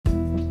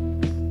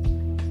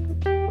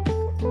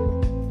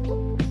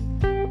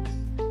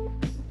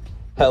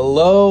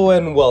Hello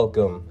and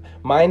welcome.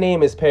 My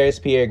name is Paris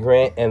Pierre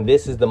Grant, and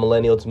this is the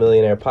Millennial to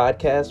Millionaire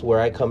podcast, where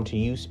I come to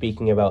you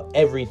speaking about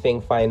everything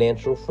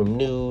financial, from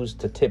news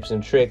to tips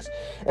and tricks,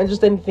 and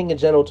just anything in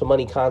general to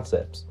money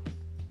concepts.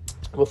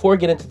 Before I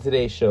get into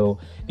today's show,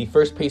 the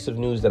first piece of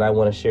news that I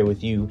want to share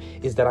with you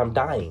is that I'm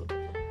dying.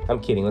 I'm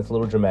kidding, that's a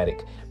little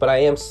dramatic, but I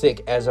am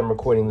sick as I'm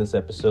recording this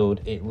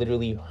episode. It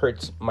literally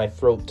hurts my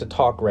throat to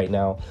talk right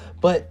now,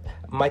 but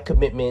my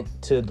commitment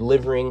to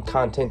delivering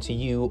content to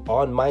you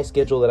on my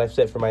schedule that I've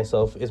set for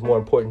myself is more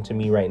important to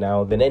me right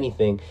now than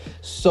anything.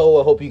 So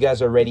I hope you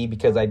guys are ready,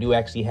 because I do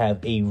actually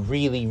have a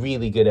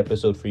really good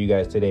episode for you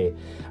guys today.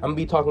 I'm gonna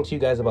be talking to you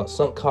guys about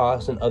sunk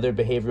costs and other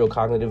behavioral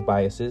cognitive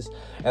biases,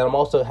 and I'm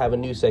also have a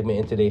new segment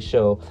in today's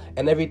show,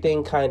 and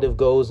everything kind of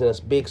goes in a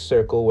big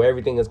circle where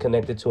everything is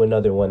connected to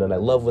another one, and I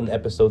love when the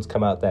episodes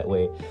come out that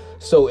way.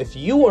 So if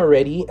you are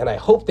ready, and I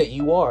hope that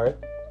you are,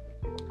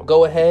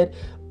 go ahead.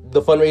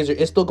 The fundraiser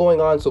is still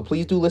going on, so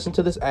please do listen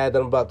to this ad that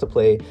I'm about to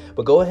play.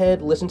 But go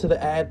ahead, listen to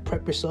the ad,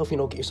 prep yourself,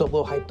 get yourself a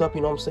little hyped up,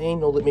 you know what I'm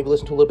saying? Maybe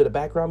listen to a little bit of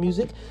background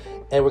music,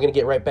 and we're going to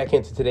get right back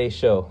into today's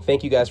show.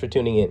 Thank you guys for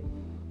tuning in.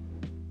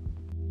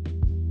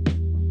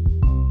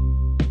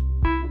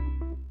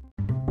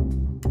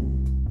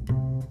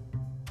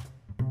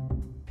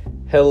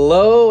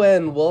 Hello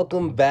and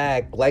welcome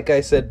back. Like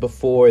I said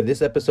before,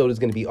 this episode is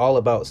going to be all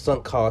about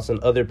sunk costs and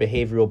other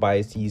behavioral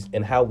biases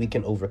and how we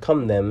can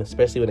overcome them,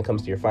 especially when it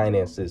comes to your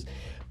finances.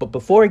 But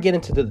before I get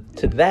into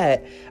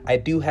that, I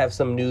do have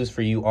some news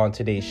for you on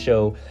today's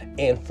show,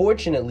 and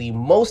fortunately,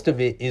 most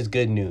of it is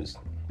good news.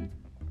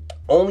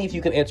 Only if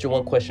you can answer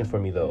one question for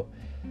me, though.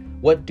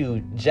 What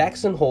do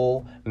Jackson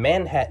Hole,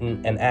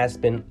 Manhattan, and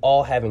Aspen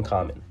all have in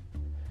common?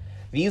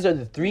 These are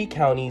the three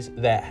counties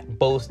that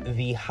boast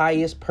the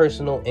highest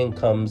personal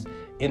incomes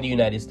in the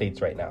United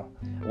States right now.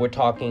 We're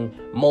talking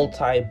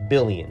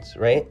multi-billions,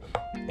 right?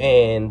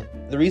 And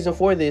the reason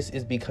for this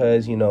is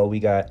because, we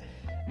got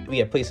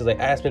places like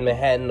Aspen,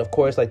 Manhattan. Of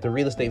course, like the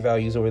real estate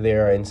values over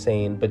there are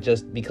insane, but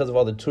just because of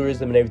all the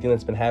tourism and everything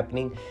that's been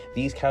happening,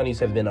 these counties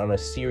have been on a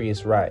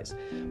serious rise.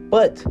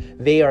 But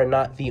they are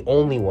not the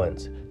only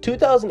ones.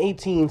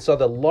 2018 saw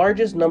the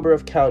largest number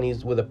of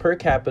counties with a per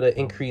capita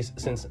increase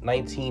since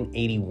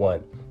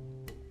 1981.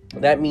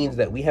 That means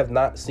that we have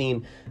not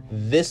seen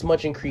this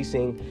much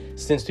increasing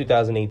since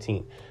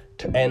 2018.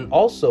 And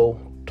also,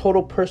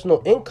 total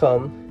personal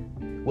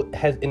income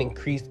has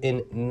increased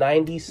in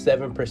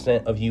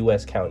 97% of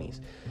U.S.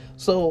 counties.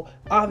 So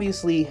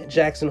obviously,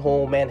 Jackson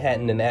Hole,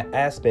 Manhattan, and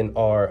Aspen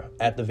are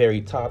at the very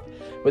top,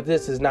 but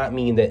this does not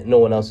mean that no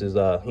one else is,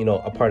 a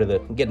part of the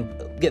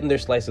getting their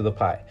slice of the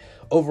pie.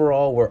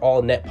 Overall, we're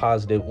all net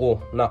positive.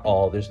 Well, not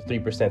all. There's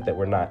 3% that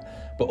we're not.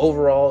 But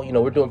overall,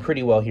 we're doing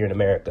pretty well here in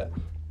America.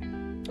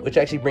 Which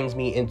actually brings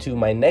me into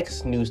my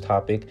next news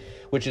topic,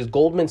 which is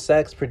Goldman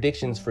Sachs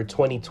predictions for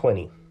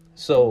 2020.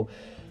 So,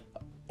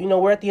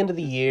 we're at the end of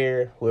the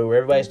year where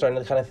everybody's starting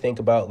to kind of think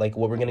about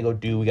what we're going to go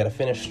do. We got to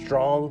finish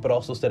strong, but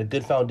also set a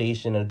good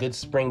foundation and a good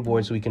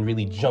springboard so we can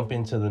really jump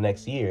into the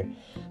next year.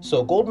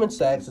 So Goldman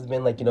Sachs has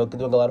been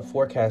doing a lot of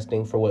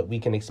forecasting for what we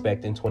can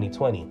expect in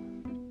 2020.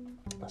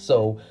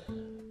 So,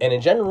 and in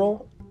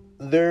general,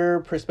 their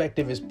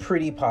perspective is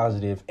pretty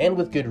positive and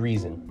with good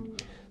reason.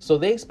 So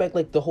they expect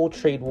the whole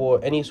trade war,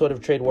 any sort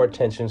of trade war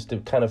tensions to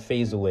kind of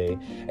phase away.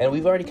 And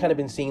we've already kind of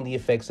been seeing the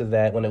effects of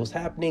that. When it was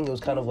happening, it was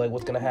kind of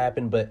what's going to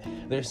happen. But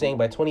they're saying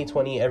by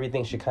 2020,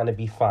 everything should kind of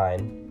be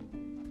fine.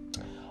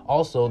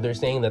 Also, they're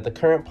saying that the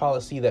current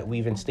policy that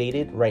we've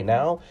instated right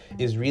now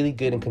is really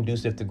good and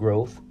conducive to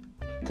growth.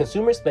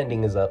 Consumer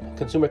spending is up.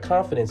 Consumer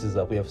confidence is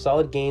up. We have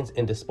solid gains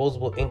in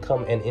disposable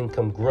income and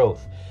income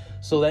growth.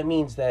 So that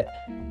means that,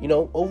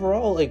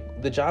 overall,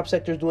 the job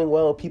sector is doing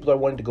well. People are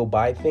wanting to go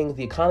buy things.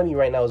 The economy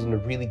right now is in a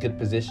really good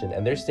position.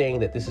 And they're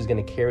saying that this is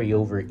going to carry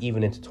over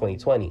even into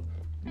 2020.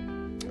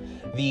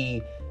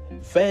 The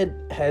Fed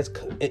has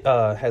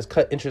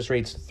cut interest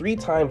rates 3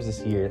 times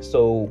this year.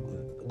 So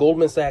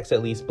Goldman Sachs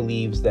at least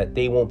believes that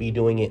they won't be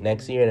doing it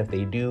next year. And if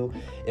they do,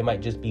 it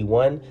might just be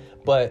one.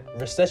 But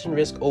recession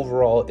risk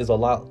overall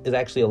is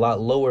actually a lot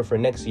lower for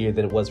next year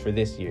than it was for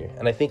this year.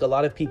 And I think a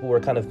lot of people were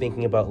kind of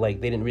thinking about they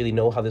didn't really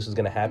know how this was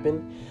going to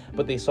happen,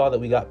 but they saw that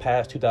we got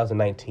past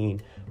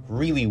 2019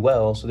 really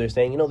well. So they're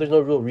saying, there's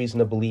no real reason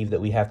to believe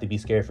that we have to be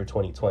scared for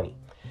 2020.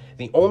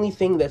 The only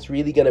thing that's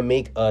really going to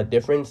make a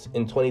difference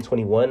in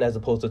 2021 as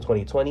opposed to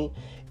 2020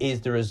 is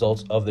the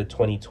results of the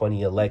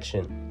 2020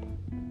 election.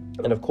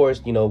 And of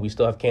course, we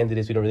still have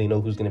candidates. We don't really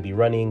know who's going to be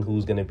running,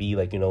 who's going to be in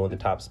the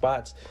top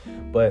spots.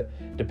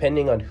 But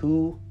depending on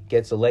who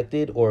gets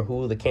elected or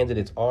who the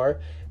candidates are,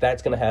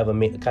 that's going to have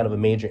kind of a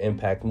major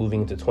impact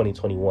moving into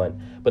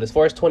 2021. But as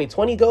far as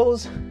 2020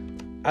 goes,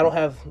 I don't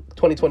have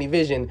 2020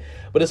 vision,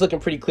 but it's looking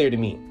pretty clear to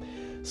me.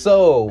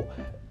 So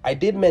I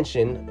did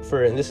mention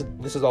and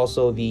this is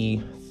also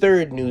the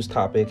third news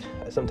topic.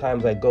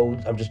 Sometimes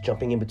I'm just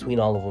jumping in between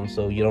all of them.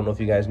 So you don't know if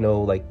you guys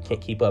know,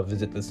 can't keep up,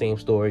 visit the same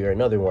story or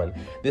another one.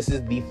 This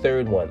is the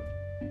third one.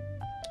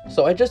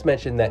 So I just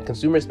mentioned that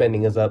consumer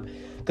spending is up,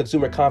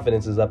 consumer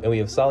confidence is up, and we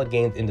have solid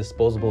gains in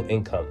disposable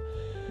income.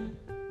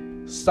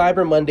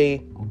 Cyber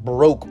Monday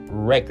broke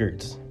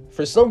records.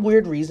 For some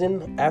weird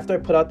reason, after I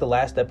put out the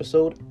last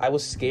episode, I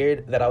was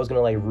scared that I was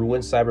gonna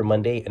ruin Cyber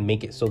Monday and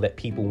make it so that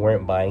people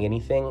weren't buying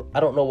anything. I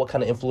don't know what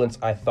kind of influence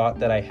I thought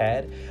that I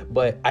had,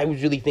 but I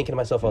was really thinking to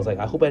myself, I was like,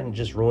 I hope I didn't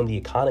just ruin the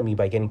economy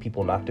by getting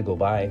people not to go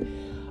buy.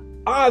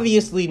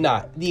 Obviously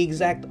not. The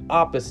exact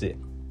opposite.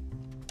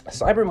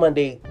 Cyber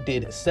Monday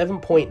did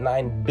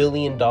 $7.9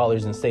 billion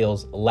in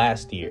sales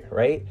last year,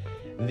 right?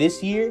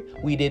 This year,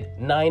 we did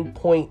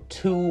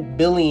 $9.2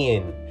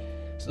 billion.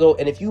 So,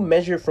 and if you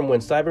measure from when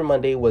Cyber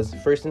Monday was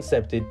first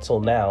incepted till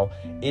now,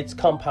 it's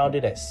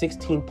compounded at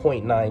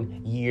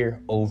 16.9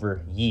 year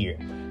over year.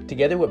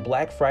 Together with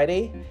Black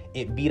Friday,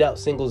 it beat out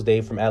Singles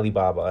Day from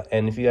Alibaba.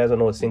 And if you guys don't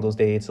know what Singles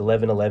Day, it's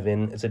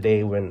 11/11. It's a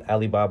day when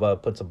Alibaba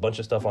puts a bunch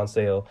of stuff on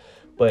sale.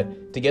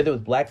 But together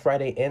with Black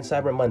Friday and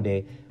Cyber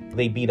Monday,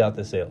 they beat out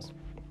the sales.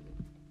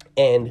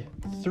 And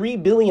 3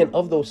 billion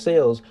of those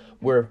sales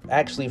were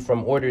actually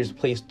from orders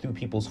placed through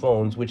people's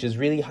phones, which is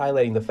really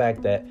highlighting the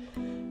fact that,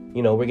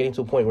 you know, we're getting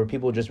to a point where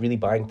people are just really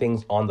buying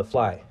things on the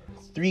fly.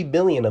 3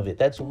 billion of it,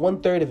 that's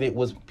 1/3 of it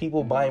was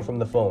people buying from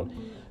the phone.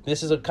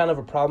 This is a kind of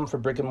a problem for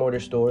brick and mortar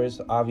stores.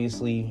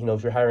 Obviously, you know,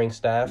 if you're hiring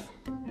staff,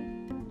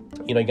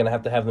 you know, you're going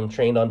to have them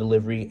trained on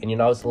delivery, and you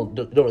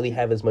don't really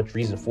have as much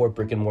reason for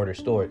brick and mortar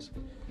stores.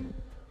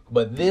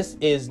 But this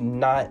is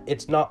not,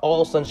 it's not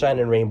all sunshine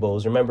and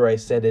rainbows. Remember, I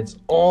said it's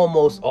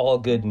almost all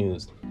good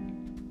news.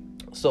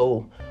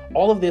 So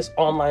all of this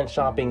online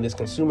shopping, this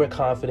consumer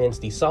confidence,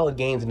 these solid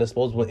gains in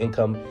disposable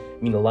income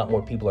mean a lot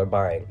more people are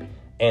buying.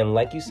 And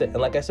like you said,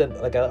 and like I said,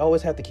 like I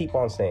always have to keep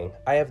on saying,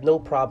 I have no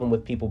problem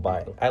with people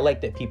buying. I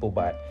like that people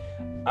buy.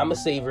 I'm a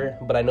saver,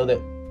 but I know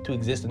that to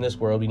exist in this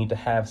world, we need to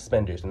have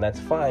spenders, and that's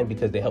fine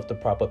because they help to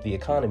prop up the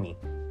economy.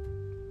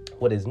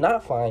 What is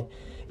not fine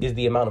is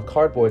the amount of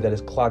cardboard that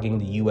is clogging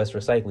the U.S.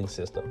 recycling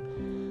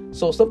system.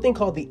 So something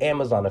called the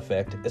Amazon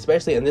effect,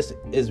 especially, and this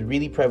is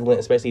really prevalent,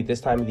 especially at this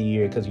time of the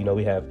year, because, you know,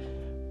 we have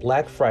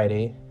Black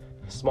Friday,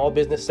 Small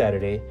Business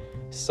Saturday,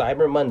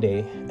 Cyber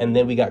Monday, and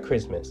then we got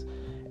Christmas,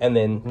 and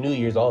then New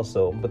Year's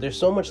also. But there's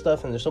so much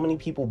stuff, and there's so many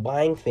people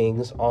buying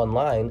things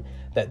online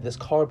that this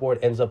cardboard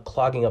ends up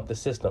clogging up the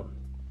system.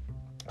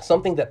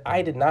 Something that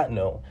I did not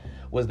know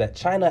was that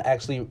China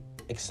actually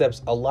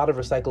accepts a lot of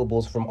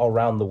recyclables from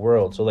around the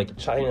world. So like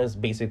China is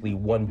basically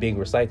one big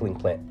recycling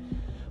plant.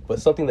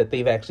 But something that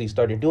they've actually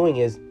started doing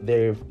is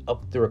they've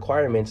upped the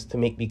requirements to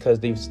make, because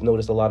they've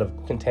noticed a lot of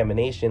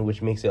contamination,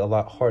 which makes it a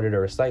lot harder to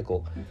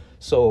recycle.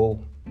 So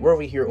we're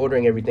over here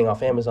ordering everything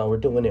off Amazon. We're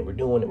doing it.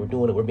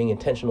 We're being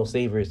intentional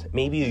savers.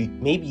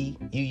 Maybe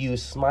you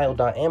use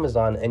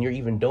smile.amazon and you're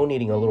even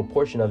donating a little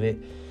portion of it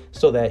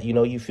so that, you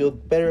know, you feel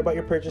better about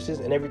your purchases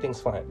and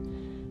everything's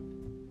fine.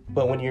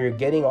 But when you're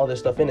getting all this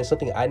stuff in, it's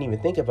something I didn't even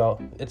think about.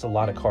 It's a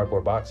lot of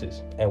cardboard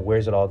boxes, and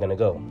where's it all going to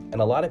go?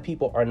 And a lot of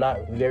people are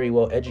not very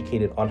well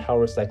educated on how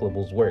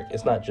recyclables work.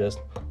 It's not just,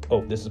 oh,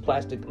 this is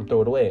plastic, and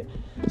throw it away.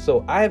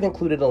 So I have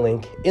included a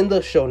link in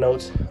the show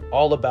notes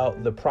all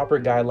about the proper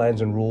guidelines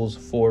and rules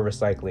for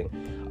recycling.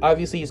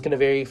 Obviously, it's going to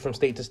vary from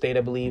state to state,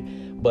 I believe,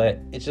 but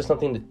it's just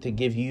something to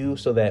give you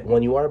so that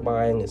when you are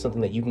buying, it's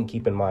something that you can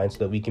keep in mind so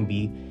that we can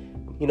be,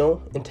 you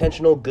know,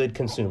 intentional, good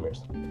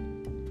consumers.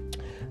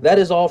 That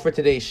is all for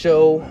today's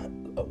show.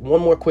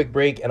 One more quick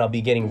break and I'll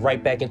be getting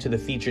right back into the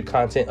featured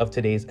content of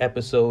today's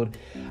episode.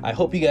 I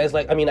hope you guys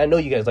I know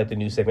you guys like the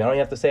news segment. I don't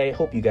even have to say I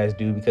hope you guys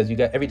do, because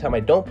every time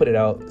I don't put it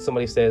out,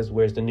 somebody says,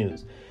 where's the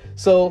news?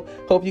 So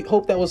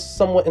hope that was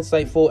somewhat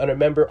insightful. And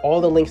remember, all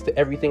the links to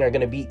everything are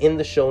going to be in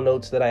the show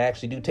notes that I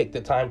actually do take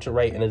the time to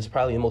write, and it's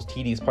probably the most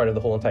tedious part of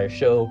the whole entire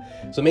show.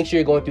 So make sure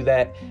you're going through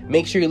that.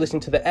 Make sure you're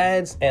listening to the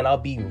ads, and I'll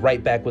be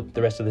right back with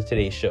the rest of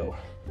today's show.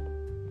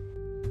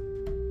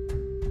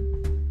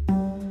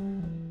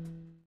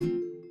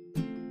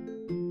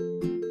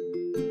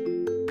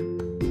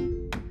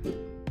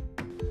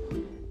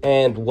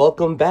 And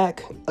welcome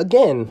back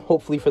again,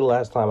 hopefully for the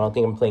last time. I don't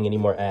think I'm playing any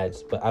more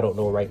ads, but I don't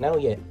know right now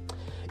yet.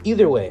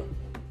 Either way,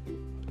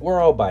 we're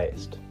all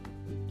biased.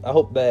 I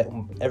hope that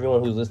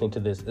everyone who's listening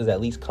to this is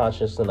at least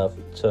conscious enough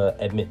to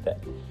admit that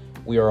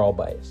we are all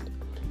biased.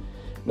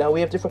 Now, we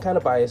have different kind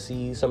of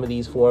biases. Some of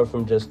these form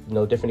from just, you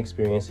know, different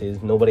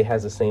experiences. Nobody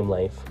has the same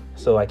life,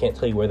 so I can't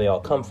tell you where they all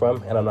come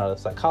from, and I'm not a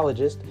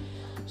psychologist,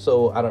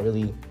 so I don't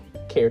really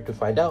care to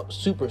find out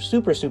super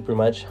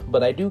much,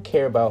 but I do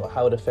care about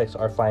how it affects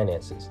our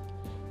finances,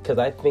 because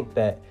I think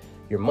that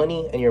your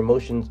money and your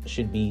emotions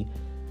should be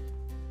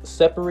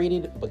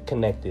separated but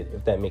connected,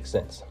 if that makes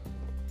sense.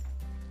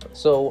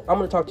 So I'm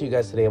going to talk to you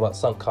guys today about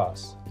sunk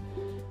costs.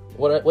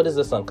 What is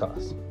a sunk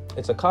cost?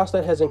 It's a cost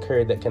that has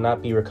incurred that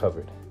cannot be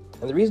recovered.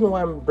 And the reason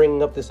why I'm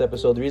bringing up this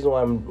episode, the reason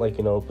why I'm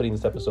putting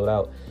this episode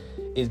out,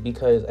 is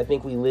because I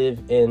think we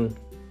live in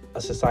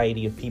a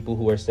society of people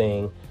who are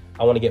saying,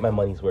 I want to get my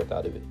money's worth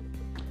out of it.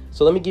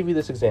 So let me give you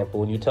this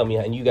example, and you tell me,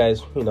 and you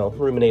guys,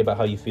 ruminate about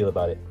how you feel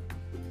about it.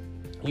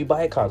 You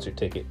buy a concert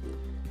ticket.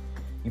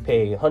 You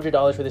pay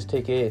 $100 for this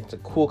ticket. It's a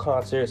cool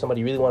concert.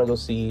 Somebody you really want to go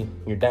see.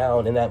 You're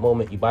down in that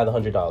moment. You buy the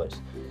 $100.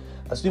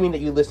 Assuming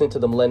that you listen to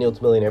the Millennial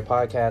to Millionaire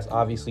podcast,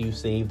 obviously you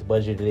saved,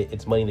 budgeted it.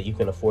 It's money that you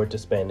can afford to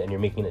spend and you're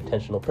making an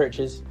intentional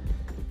purchase.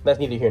 That's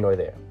neither here nor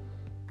there.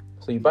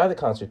 So you buy the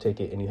concert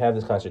ticket and you have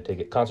this concert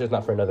ticket. Concert's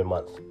not for another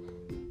month.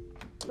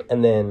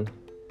 And then,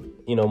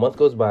 a month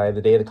goes by, the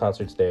day of the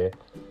concert's there.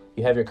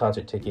 You have your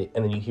concert ticket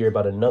and then you hear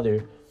about another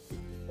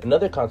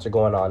concert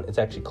going on. It's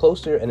actually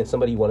closer and it's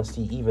somebody you want to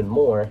see even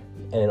more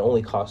and it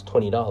only costs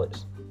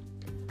 $20.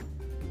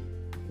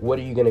 What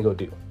are you going to go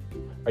do?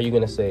 Are you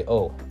going to say,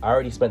 oh, I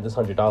already spent this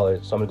 $100,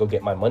 so I'm going to go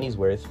get my money's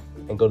worth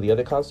and go to the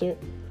other concert?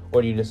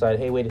 Or do you decide,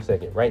 hey, wait a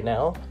second, right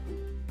now,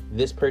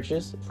 this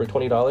purchase for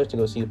 $20 to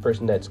go see the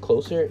person that's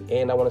closer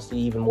and I want to see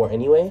even more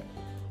anyway,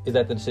 is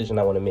that the decision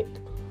I want to make?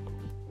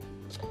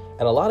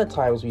 And a lot of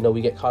times,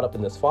 we get caught up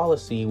in this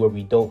fallacy where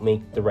we don't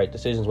make the right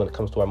decisions when it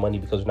comes to our money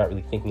because we're not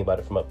really thinking about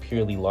it from a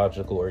purely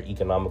logical or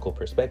economical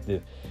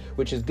perspective,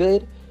 which is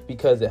good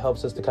because it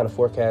helps us to kind of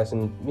forecast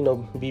and,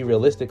 be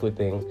realistic with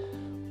things.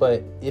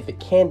 But if it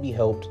can be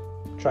helped,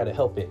 try to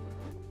help it.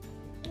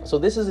 So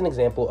this is an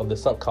example of the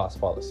sunk cost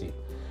fallacy.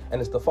 And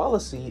it's the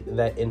fallacy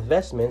that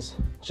investments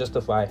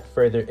justify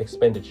further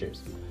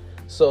expenditures.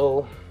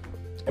 So,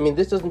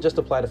 this doesn't just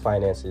apply to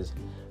finances,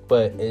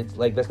 but it's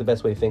like that's the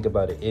best way to think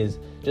about it is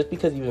just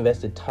because you've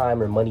invested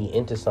time or money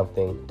into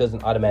something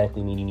doesn't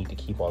automatically mean you need to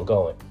keep on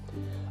going.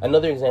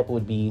 Another example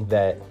would be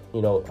that,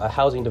 a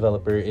housing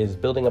developer is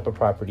building up a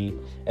property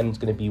and it's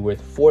going to be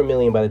worth $4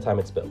 million by the time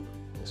it's built.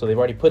 So they've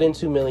already put in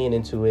 $2 million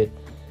into it,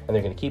 and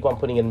they're going to keep on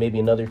putting in maybe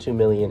another $2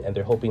 million, and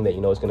they're hoping that,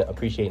 it's going to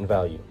appreciate in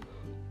value.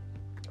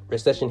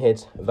 Recession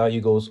hits,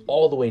 value goes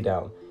all the way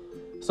down.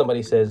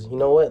 Somebody says, you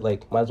know what,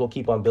 might as well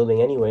keep on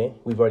building anyway.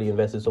 We've already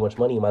invested so much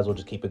money, might as well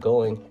just keep it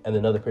going. And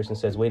another person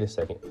says, wait a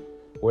second,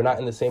 we're not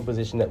in the same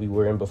position that we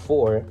were in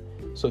before.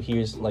 So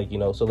here's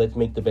so let's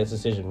make the best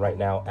decision right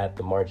now at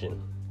the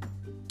margin.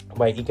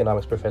 My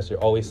economics professor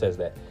always says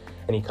that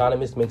an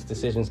economist makes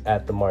decisions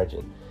at the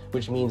margin,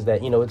 which means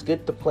that, it's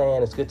good to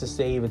plan, it's good to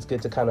save, it's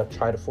good to kind of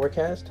try to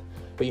forecast,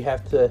 but you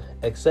have to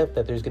accept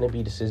that there's going to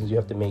be decisions you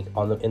have to make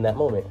in that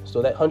moment.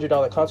 So that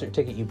 $100 concert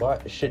ticket you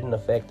bought shouldn't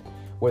affect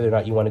whether or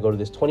not you want to go to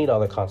this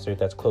 $20 concert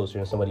that's closer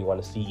and somebody you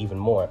want to see even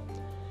more.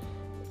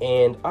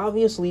 And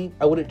obviously,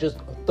 I wouldn't just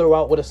throw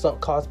out what a sunk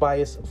cost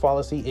bias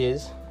fallacy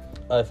is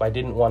if I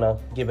didn't want to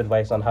give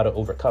advice on how to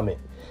overcome it.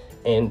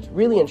 And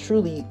really and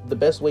truly, the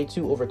best way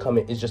to overcome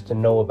it is just to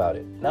know about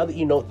it. Now that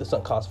you know what the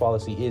sunk cost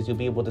fallacy is, you'll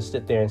be able to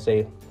sit there and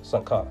say,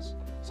 sunk cost.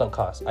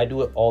 I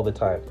do it all the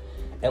time.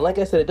 And like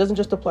I said, it doesn't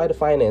just apply to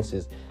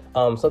finances.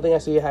 Something I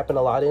see happen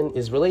a lot in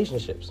is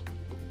relationships.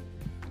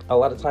 A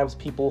lot of times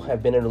people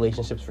have been in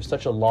relationships for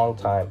such a long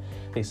time.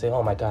 They say,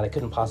 oh my God, I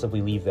couldn't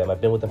possibly leave them. I've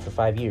been with them for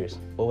 5 years.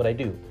 What would I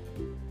do?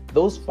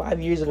 Those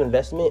 5 years of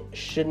investment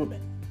shouldn't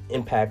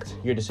impact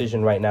your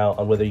decision right now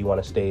on whether you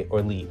want to stay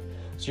or leave.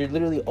 So you're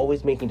literally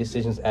always making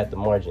decisions at the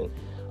margin.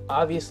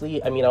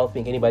 Obviously, I don't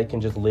think anybody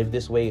can just live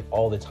this way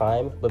all the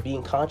time, but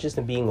being conscious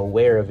and being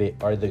aware of it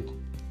are the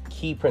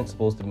key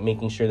principles to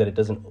making sure that it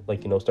doesn't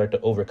start to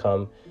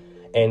overcome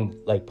and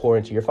pour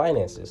into your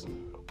finances.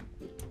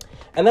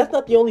 And that's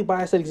not the only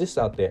bias that exists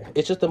out there.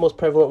 It's just the most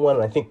prevalent one,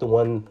 and I think the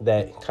one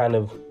that kind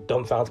of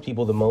dumbfounds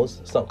people the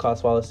most, sunk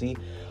cost fallacy.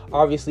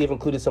 Obviously, I've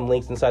included some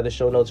links inside the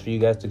show notes for you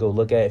guys to go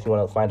look at if you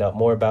want to find out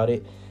more about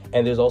it.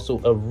 And there's also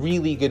a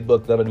really good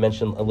book that I'm going to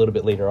mention a little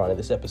bit later on in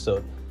this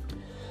episode.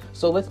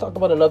 So let's talk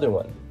about another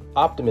one,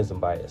 optimism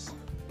bias.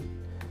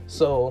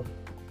 So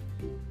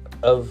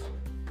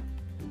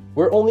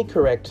we're only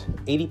correct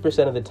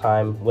 80% of the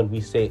time when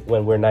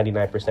we're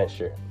 99%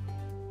 sure.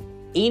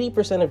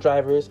 80% of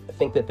drivers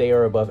think that they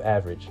are above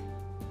average.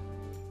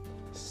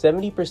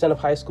 70% of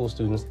high school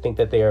students think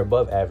that they are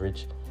above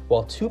average,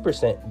 while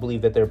 2%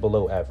 believe that they're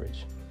below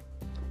average.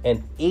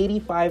 And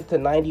 85 to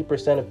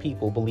 90% of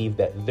people believe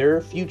that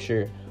their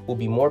future will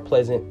be more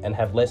pleasant and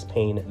have less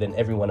pain than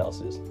everyone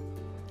else's.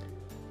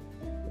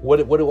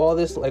 What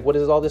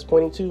is all this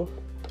pointing to?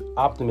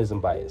 Optimism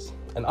bias.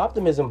 An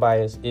optimism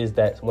bias is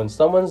that when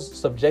someone's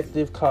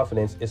subjective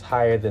confidence is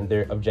higher than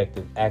their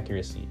objective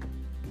accuracy.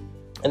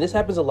 And this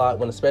happens a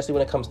lot especially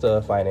when it comes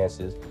to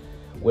finances,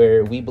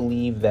 where we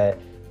believe that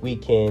we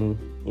can,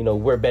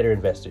 we're better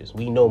investors.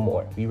 We know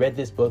more. We read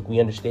this book. We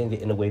understand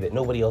it in a way that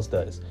nobody else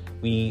does.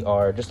 We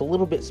are just a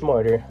little bit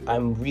smarter.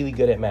 I'm really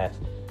good at math.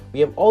 We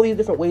have all these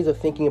different ways of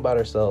thinking about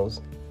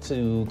ourselves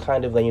to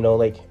kind of,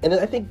 and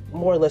I think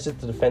more or less it's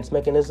the defense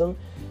mechanism.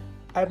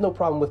 I have no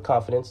problem with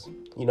confidence.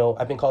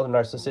 I've been called a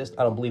narcissist.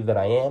 I don't believe that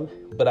I am,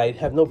 but I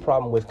have no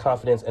problem with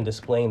confidence and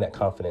displaying that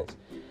confidence.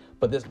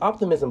 But this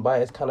optimism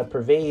bias kind of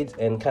pervades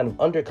and kind of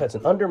undercuts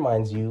and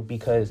undermines you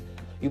because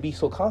you'll be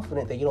so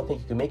confident that you don't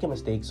think you can make a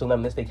mistake. So when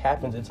that mistake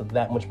happens, it's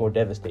that much more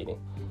devastating.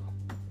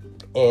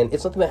 And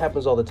it's something that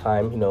happens all the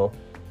time.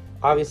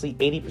 Obviously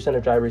 80%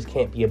 of drivers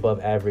can't be above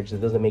average.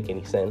 It doesn't make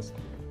any sense.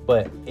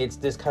 But it's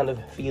this kind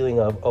of feeling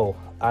of, oh,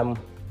 I'm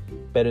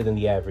better than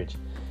the average.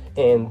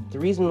 And the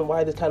reason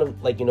why this kind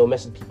of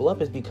messes people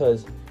up is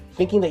because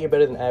thinking that you're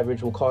better than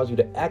average will cause you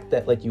to act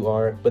that like you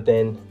are. But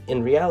then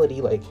in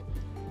reality,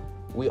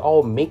 we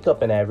all make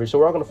up an average. So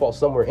we're all going to fall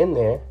somewhere in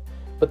there.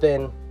 But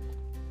then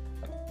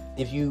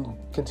if you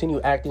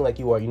continue acting like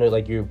you are,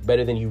 like you're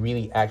better than you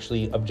really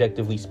actually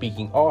objectively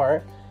speaking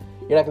are,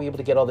 you're not gonna be able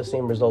to get all the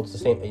same results,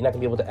 you're not gonna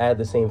be able to add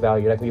the same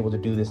value, you're not gonna be able to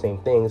do the same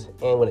things.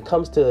 And when it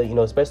comes to,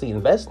 especially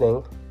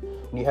investing,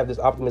 when you have this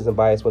optimism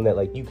bias, when that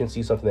like you can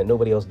see something that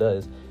nobody else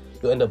does,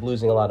 you'll end up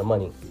losing a lot of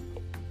money.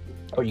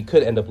 Or you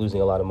could end up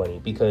losing a lot of money,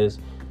 because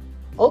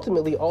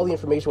ultimately all the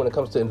information when it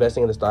comes to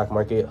investing in the stock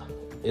market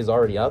is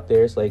already out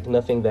there. It's like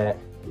nothing that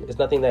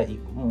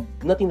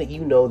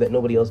you know that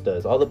nobody else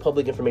does. All the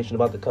public information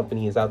about the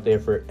company is out there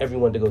for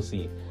everyone to go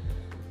see.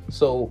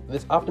 So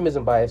this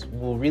optimism bias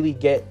will really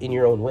get in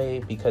your own way,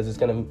 because it's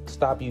going to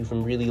stop you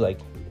from really like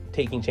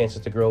taking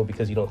chances to grow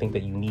because you don't think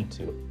that you need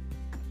to.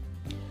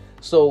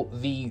 So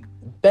the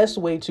best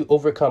way to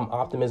overcome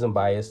optimism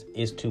bias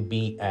is to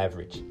be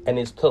average, and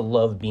it's to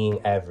love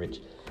being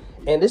average.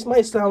 And this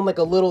might sound like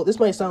a little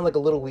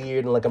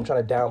weird, and like I'm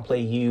trying to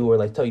downplay you or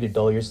like tell you to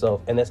dull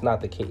yourself, and that's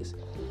not the case.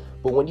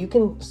 But when you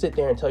can sit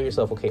there and tell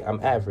yourself, okay,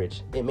 I'm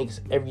average, it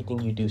makes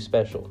everything you do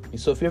special.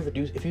 So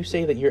if you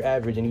say that you're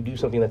average and you do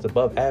something that's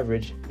above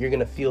average, you're going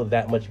to feel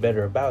that much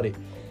better about it.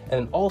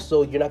 And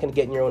also, you're not going to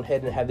get in your own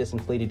head and have this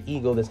inflated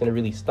ego that's going to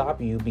really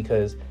stop you,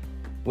 because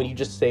when you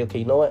just say, okay,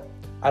 you know what?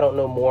 I don't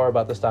know more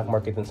about the stock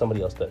market than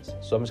somebody else does,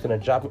 so I'm just going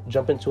to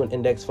jump into an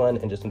index fund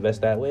and just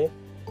invest that way.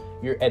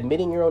 You're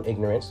admitting your own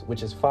ignorance,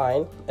 which is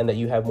fine, and that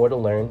you have more to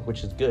learn,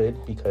 which is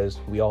good, because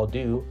we all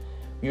do.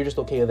 You're just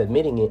okay with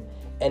admitting it.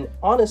 And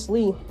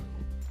honestly,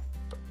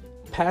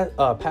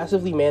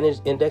 passively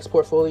managed index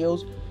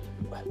portfolios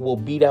will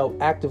beat out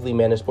actively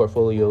managed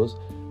portfolios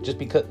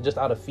just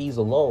out of fees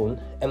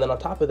alone. And then on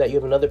top of that, you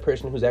have another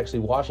person who's actually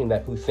watching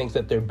that, who thinks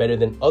that they're better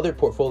than other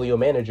portfolio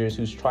managers,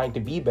 who's trying to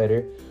be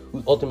better,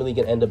 who ultimately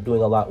can end up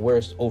doing a lot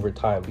worse over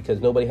time,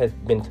 because nobody has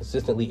been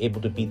consistently able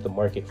to beat the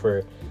market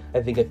for,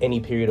 I think, at any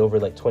period over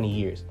like 20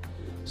 years.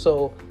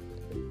 So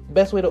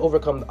best way to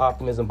overcome the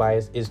optimism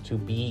bias is to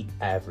be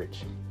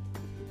average.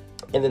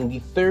 And then the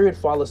third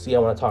fallacy I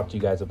want to talk to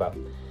you guys about,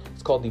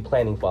 it's called the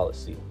planning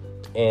fallacy.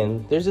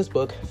 And there's this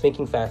book,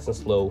 Thinking Fast and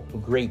Slow,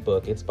 great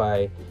book. It's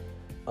by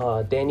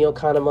Daniel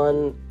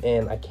Kahneman,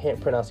 and I can't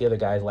pronounce the other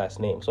guy's last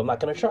name, so I'm not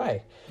going to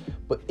try.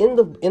 But in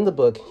the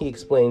book, he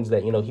explains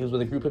that, he was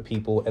with a group of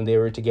people, and they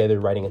were together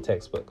writing a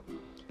textbook.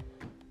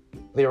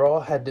 They all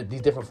had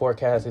these different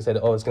forecasts. They said,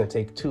 oh, it's going to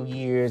take 2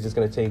 years, it's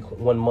going to take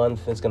 1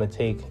 month, it's going to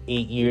take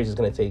 8 years, it's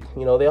going to take,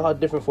 they all had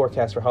different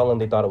forecasts for how long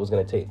they thought it was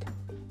going to take.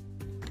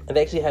 And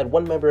they actually had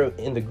one member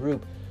in the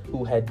group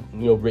who had,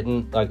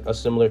 written like a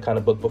similar kind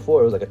of book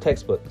before. It was like a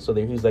textbook. So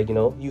he's like,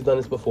 you've done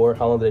this before.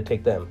 How long did it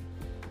take them?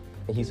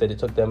 And he said it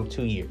took them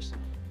 2 years.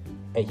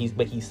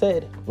 But he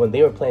said when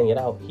they were planning it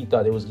out, he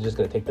thought it was just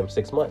going to take them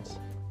 6 months.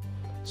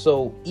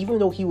 So even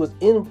though he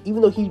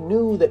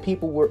knew that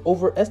people were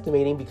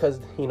overestimating, because,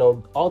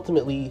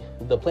 ultimately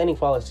the planning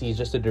fallacy is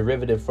just a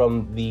derivative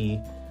from the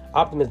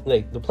optimism.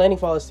 Like the planning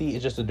fallacy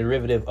is just a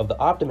derivative of the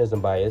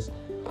optimism bias.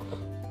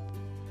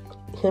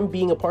 Him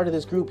being a part of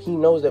this group, he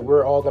knows that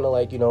we're all gonna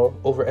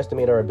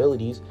overestimate our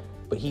abilities,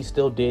 but he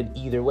still did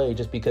either way,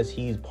 just because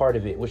he's part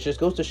of it, which just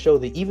goes to show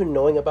that even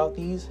knowing about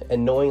these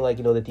and knowing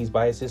that these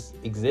biases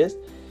exist,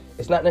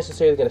 it's not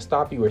necessarily going to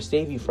stop you or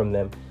save you from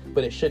them,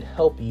 but it should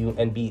help you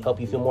and help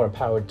you feel more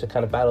empowered to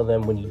kind of battle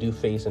them when you do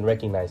face and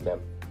recognize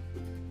them.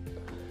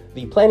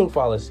 The planning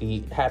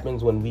fallacy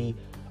happens when we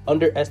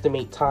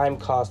underestimate time,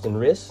 cost, and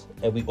risk,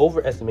 and we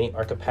overestimate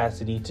our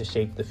capacity to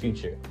shape the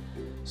future.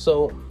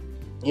 So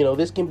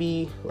this can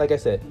be, like I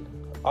said,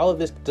 all of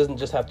this doesn't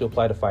just have to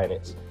apply to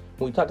finance.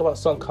 When we talk about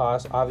sunk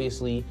costs,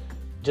 obviously,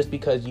 just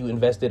because you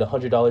invested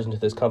 $100 into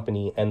this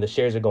company and the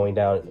shares are going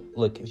down,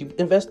 look, if you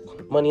invest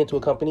money into a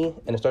company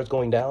and it starts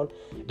going down,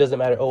 it doesn't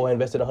matter, oh, I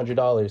invested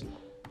 $100.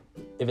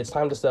 If it's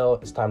time to sell,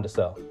 it's time to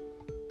sell.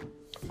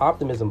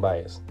 Optimism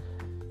bias,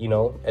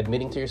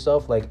 admitting to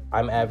yourself, like,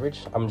 I'm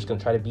average, I'm just going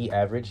to try to be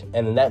average.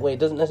 And in that way, it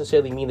doesn't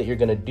necessarily mean that you're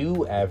going to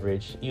do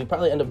average. You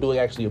probably end up doing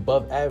actually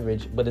above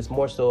average, but it's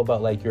more so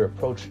about like your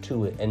approach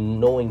to it and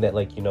knowing that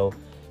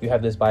you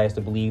have this bias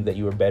to believe that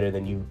you are better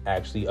than you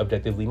actually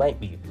objectively might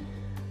be.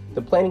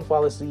 The planning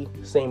fallacy,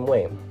 same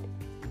way.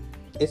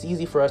 It's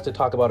easy for us to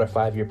talk about our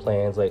 5-year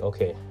plans, like,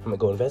 okay, I'm going to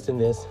go invest in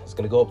this, it's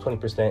going to go up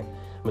 20%,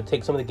 I'm going to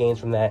take some of the gains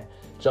from that,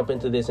 jump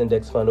into this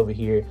index fund over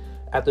here.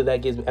 After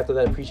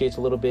that appreciates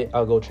a little bit,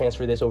 I'll go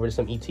transfer this over to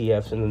some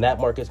ETFs, and then that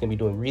market's going to be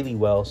doing really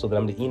well, so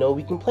that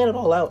we can plan it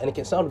all out, and it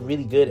can sound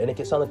really good, and it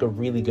can sound like a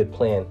really good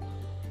plan.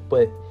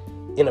 But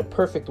in a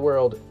perfect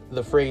world,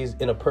 the phrase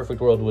 "in a perfect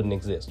world" wouldn't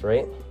exist,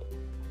 right?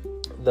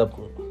 The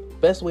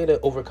best way to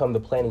overcome the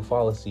planning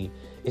fallacy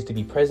is to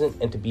be present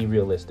and to be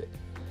realistic.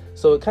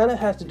 So it kind of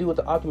has to do with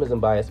the optimism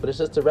bias, but it's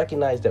just to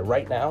recognize that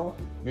right now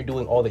you're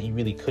doing all that you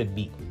really could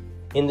be.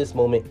 In this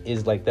moment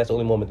is that's the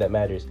only moment that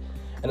matters.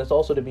 And it's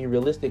also to be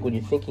realistic when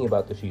you're thinking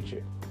about the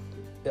future.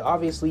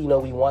 Obviously,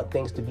 we want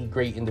things to be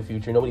great in the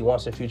future. Nobody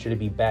wants their future to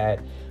be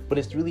bad, but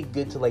it's really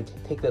good to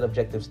take that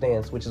objective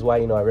stance, which is why,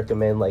 I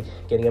recommend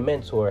getting a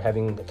mentor,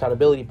 having an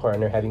accountability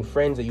partner, having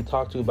friends that you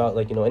talk to about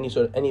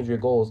any of your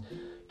goals,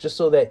 just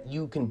so that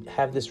you can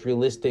have this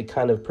realistic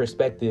kind of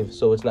perspective,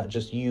 so it's not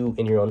just you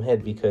in your own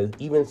head. Because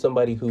even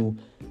somebody who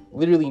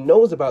literally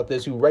knows about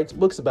this, who writes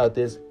books about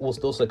this, will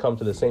still succumb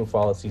to the same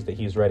fallacies that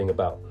he's writing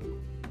about.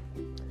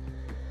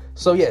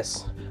 So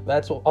yes,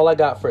 that's all I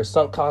got for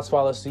sunk cost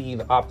fallacy,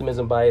 the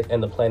optimism bias,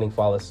 and the planning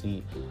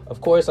fallacy.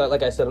 Of course,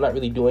 like I said, I'm not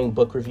really doing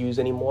book reviews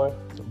anymore,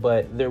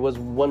 but there was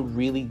one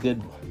really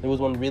good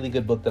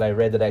book that I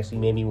read that actually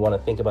made me want to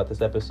think about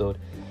this episode.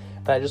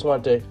 And I just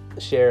wanted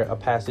to share a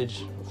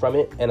passage from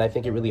it, and I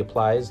think it really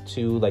applies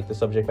to like the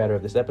subject matter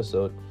of this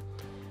episode.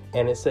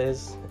 And it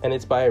says, and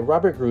it's by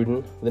Robert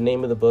Grudin. The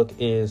name of the book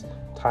is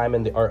Time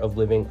and the Art of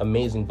Living.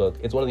 Amazing book.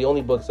 It's one of the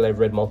only books that I've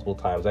read multiple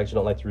times. I actually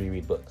don't like to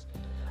reread books.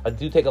 I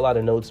do take a lot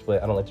of notes,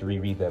 but I don't like to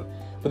reread them.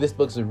 But this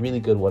book's a really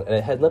good one, and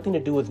it has nothing to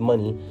do with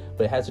money,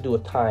 but it has to do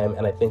with time,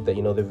 and I think that,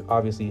 they're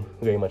obviously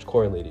very much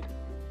correlated.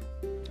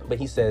 But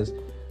he says,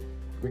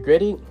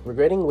 regretting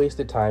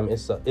wasted time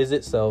is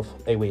itself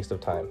a waste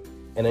of time,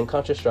 an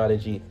unconscious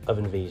strategy of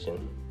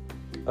evasion.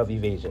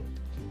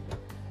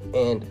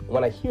 And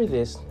when I hear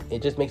this,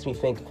 it just makes me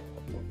think,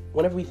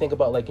 whenever we think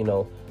about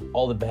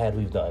all the bad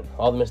we've done,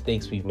 all the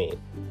mistakes we've made,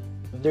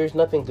 there's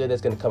nothing good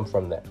that's going to come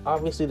from that.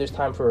 Obviously, there's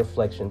time for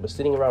reflection, but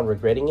sitting around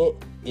regretting it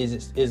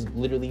is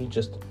literally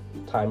just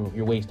time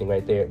you're wasting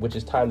right there, which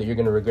is time that you're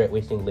going to regret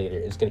wasting later.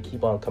 It's going to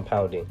keep on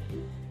compounding.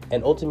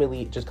 And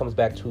ultimately, it just comes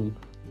back to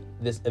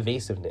this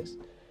evasiveness.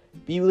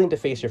 Be willing to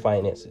face your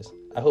finances.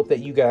 I hope that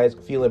you guys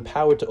feel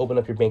empowered to open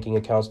up your banking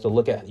accounts, to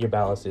look at your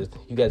balances.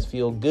 You guys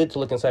feel good to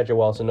look inside your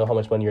wallets and know how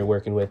much money you're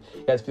working with.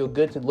 You guys feel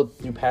good to look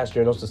through past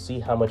journals to see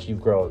how much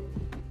you've grown.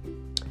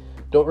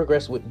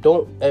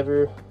 Don't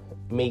ever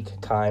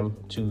make time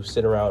to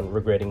sit around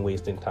regretting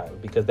wasting time,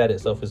 because that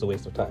itself is a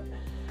waste of time.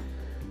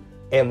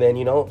 And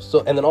then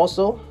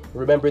also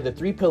remember the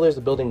 3 pillars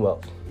of building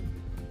wealth: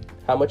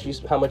 how much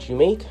you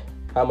make,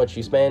 how much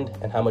you spend,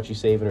 and how much you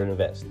save and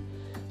invest.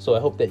 So I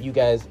hope that you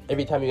guys,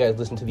 every time you guys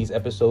listen to these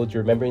episodes,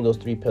 you're remembering those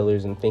 3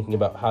 pillars and thinking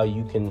about how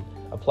you can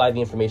apply the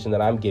information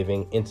that I'm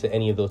giving into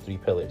any of those 3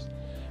 pillars.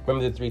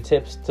 Remember the 3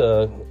 tips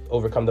to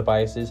overcome the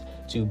biases: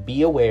 to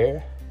be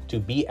aware, to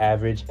be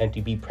average, and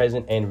to be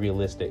present and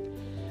realistic.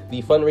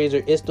 The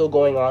fundraiser is still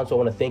going on, so I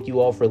want to thank you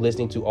all for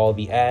listening to all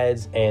the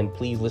ads, and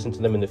please listen to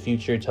them in the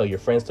future. Tell your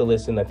friends to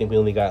listen. I think we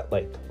only got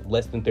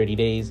less than 30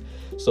 days.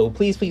 So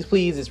please,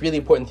 it's really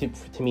important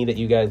to me that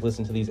you guys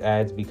listen to these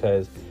ads,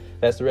 because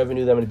that's the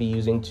revenue that I'm going to be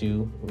using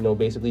to,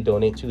 basically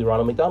donate to the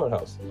Ronald McDonald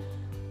House.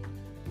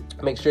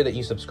 Make sure that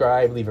you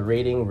subscribe, leave a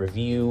rating,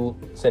 review,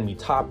 send me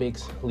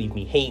topics, leave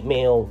me hate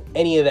mail,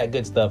 any of that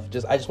good stuff.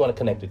 I just want to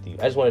connect with you.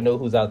 I just want to know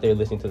who's out there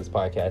listening to this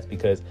podcast,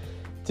 because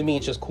to me,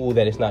 it's just cool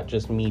that it's not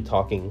just me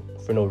talking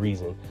for no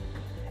reason.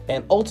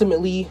 And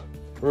ultimately,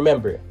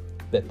 remember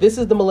that this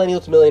is the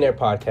Millennial to Millionaire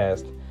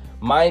podcast.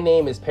 My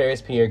name is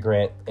Paris Pierre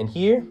Grant, and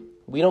here,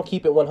 we don't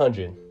keep it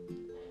 100.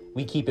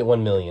 We keep it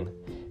 1 million.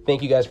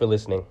 Thank you guys for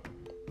listening.